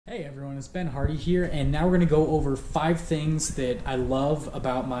Hey everyone, it's Ben Hardy here, and now we're going to go over 5 things that I love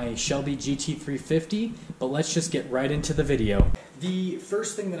about my Shelby GT350, but let's just get right into the video. The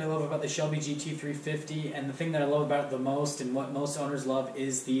first thing that I love about the Shelby GT350, and the thing that I love about it the most, and what most owners love,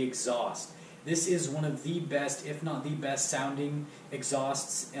 is the exhaust. This is one of the best, if not the best sounding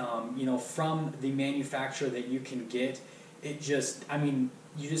exhausts, from the manufacturer that you can get. It just,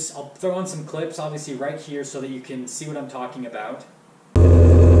 I'll throw in some clips, obviously right here, so that you can see what I'm talking about.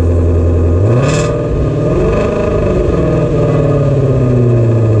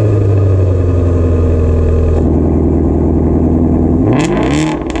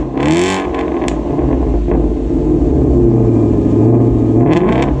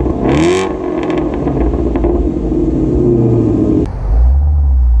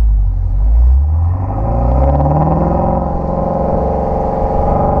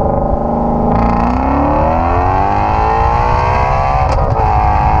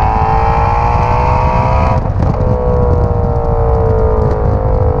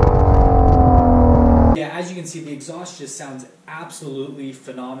 See, the exhaust just sounds absolutely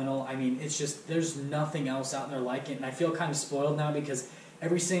phenomenal. I mean, it's just, there's nothing else out there like it, and I feel kind of spoiled now because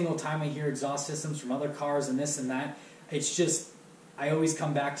every single time I hear exhaust systems from other cars and this and that, it's just, I always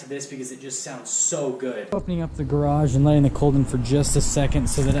come back to this because it just sounds so good. Opening up the garage and letting the cold in for just a second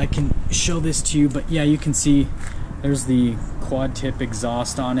so that I can show this to you, but yeah, you can see there's the quad tip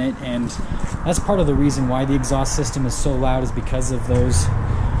exhaust on it, and that's part of the reason why the exhaust system is so loud, is because of those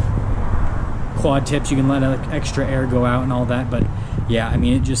quad tips. You can let extra air go out and all that, but yeah, I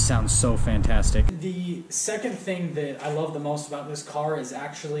mean, it just sounds so fantastic. The second thing that I love the most about this car is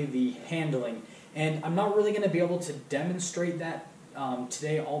actually the handling, and I'm not really going to be able to demonstrate that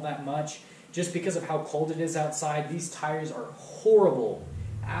today all that much, just because of how cold it is outside. These tires are horrible,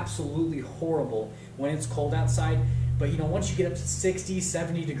 absolutely horrible when it's cold outside, but once you get up to 60,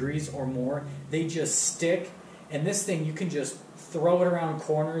 70 degrees or more, they just stick, and this thing, you can just throw it around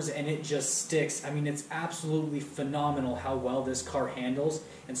corners and it just sticks. I mean, it's absolutely phenomenal how well this car handles,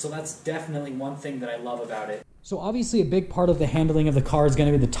 and so that's definitely one thing that I love about it. So obviously a big part of the handling of the car is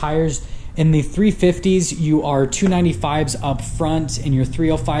going to be the tires. In the 350s, you are 295s up front and your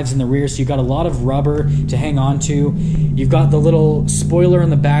 305s in the rear, so you've got a lot of rubber to hang on to. You've got the little spoiler in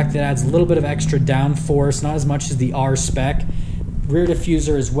the back that adds a little bit of extra downforce, not as much as the R spec. Rear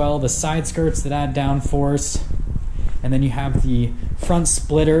diffuser as well, the side skirts that add downforce. And then you have the front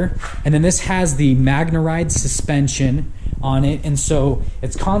splitter, and then this has the MagneRide suspension on it, and so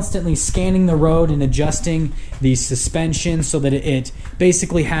it's constantly scanning the road and adjusting the suspension so that it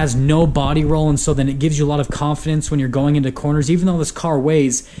basically has no body roll, and so then it gives you a lot of confidence when you're going into corners. Even though this car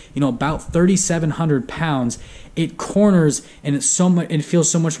weighs about 3,700 pounds, it corners, and it feels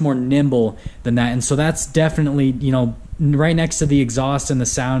so much more nimble than that, and so that's definitely right next to the exhaust and the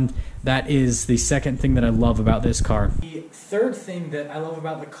sound. That is the second thing that I love about this car. The third thing that I love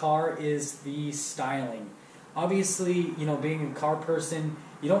about the car is the styling. Obviously, being a car person,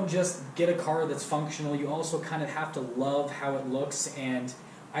 you don't just get a car that's functional, you also kind of have to love how it looks, and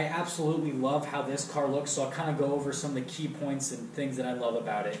I absolutely love how this car looks, so I'll kind of go over some of the key points and things that I love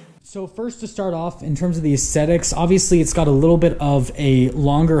about it. So first, to start off, in terms of the aesthetics, obviously it's got a little bit of a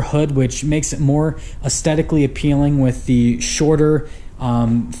longer hood, which makes it more aesthetically appealing with the shorter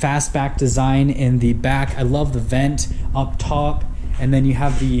fastback design in the back. I love the vent up top, and then you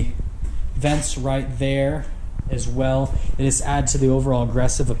have the vents right there as well. It just adds to the overall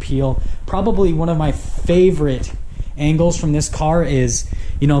aggressive appeal. Probably one of my favorite angles from this car is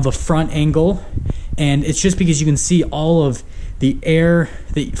the front angle, and it's just because you can see all of the air,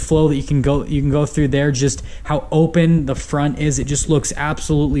 the flow that you can go through there, just how open the front is. It just looks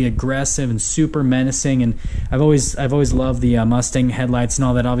absolutely aggressive and super menacing, and I've always loved the Mustang headlights and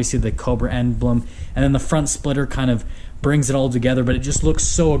all that, obviously the Cobra emblem, and then the front splitter kind of brings it all together, but it just looks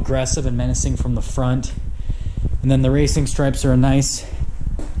so aggressive and menacing from the front. And then the racing stripes are a nice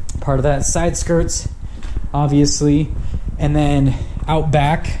part of that. Side skirts, obviously, and then out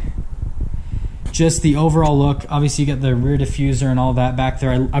back, just the overall look. Obviously you get the rear diffuser and all that back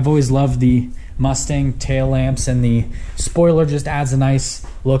there. I've always loved the Mustang tail lamps, and the spoiler just adds a nice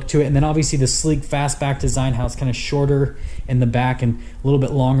look to it. And then obviously the sleek fastback design, how it's kind of shorter in the back and a little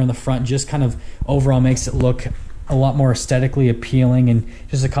bit longer in the front, just kind of overall makes it look a lot more aesthetically appealing. And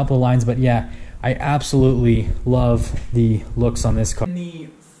just a couple of lines, but yeah, I absolutely love the looks on this car. And the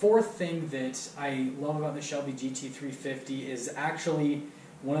fourth thing that I love about the Shelby GT350 is actually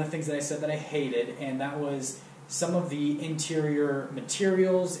one of the things that I said that I hated, and that was some of the interior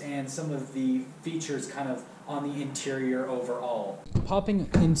materials and some of the features kind of on the interior overall. Popping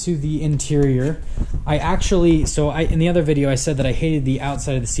into the interior, in the other video I said that I hated the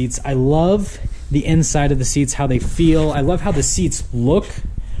outside of the seats. I love the inside of the seats, how they feel. I love how the seats look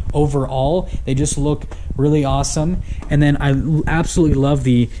overall. They just look really awesome. And then I absolutely love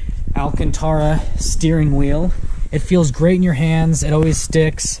the Alcantara steering wheel. It feels great in your hands. It always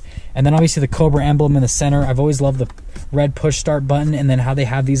sticks. And then obviously the Cobra emblem in the center. I've always loved the red push start button, and then how they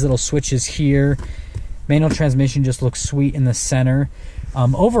have these little switches here. Manual transmission just looks sweet in the center.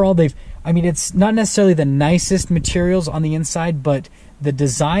 Overall, it's not necessarily the nicest materials on the inside, but the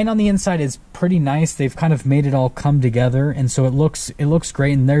design on the inside is pretty nice. They've kind of made it all come together, and so it looks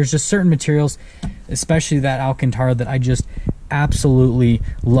great. And there's just certain materials, especially that Alcantara, that I just absolutely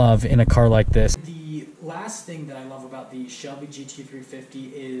love in a car like this. The last thing that I love about the Shelby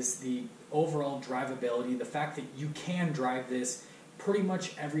GT350 is the overall drivability, the fact that you can drive this pretty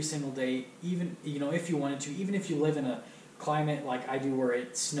much every single day, even if you wanted to, even if you live in a climate like I do where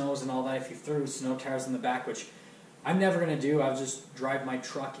it snows and all that. If you threw snow tires in the back, which I'm never going to do, I'll just drive my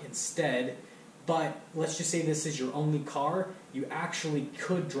truck instead. But let's just say this is your only car, you actually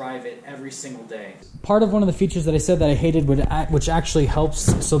could drive it every single day. Part of one of the features that I said that I hated, which actually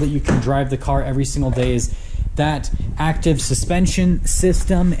helps so that you can drive the car every single day, is that active suspension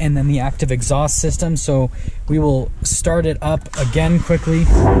system and then the active exhaust system. So we will start it up again quickly.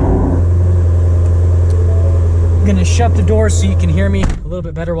 I'm gonna shut the door so you can hear me a little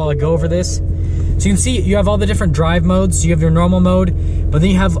bit better while I go over this. So you can see you have all the different drive modes. You have your normal mode, but then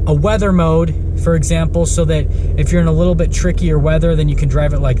you have a weather mode, for example, so that if you're in a little bit trickier weather, then you can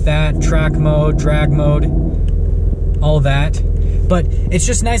drive it like that. Track mode, drag mode, all that. But it's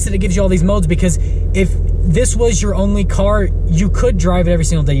just nice that it gives you all these modes, because if this was your only car, you could drive it every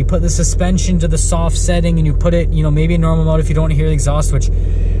single day. You put the suspension to the soft setting and you put it, maybe in normal mode if you don't want to hear the exhaust, which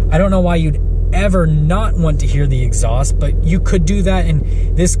I don't know why you'd ever not want to hear the exhaust, but you could do that,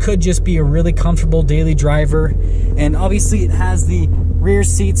 and this could just be a really comfortable daily driver. And obviously it has the rear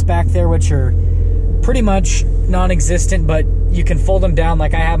seats back there, which are pretty much non-existent, but you can fold them down.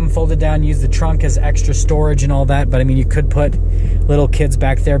 Like I have them folded down, use the trunk as extra storage and all that, but I mean, you could put little kids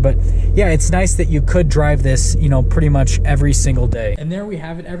back there. But yeah, it's nice that you could drive this, pretty much every single day. And there we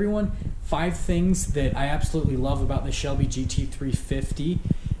have it, everyone. 5 things that I absolutely love about the Shelby GT350.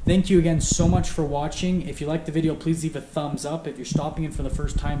 Thank you again so much for watching. If you liked the video, please leave a thumbs up. If you're stopping in for the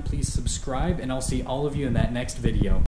first time, please subscribe, and I'll see all of you in that next video.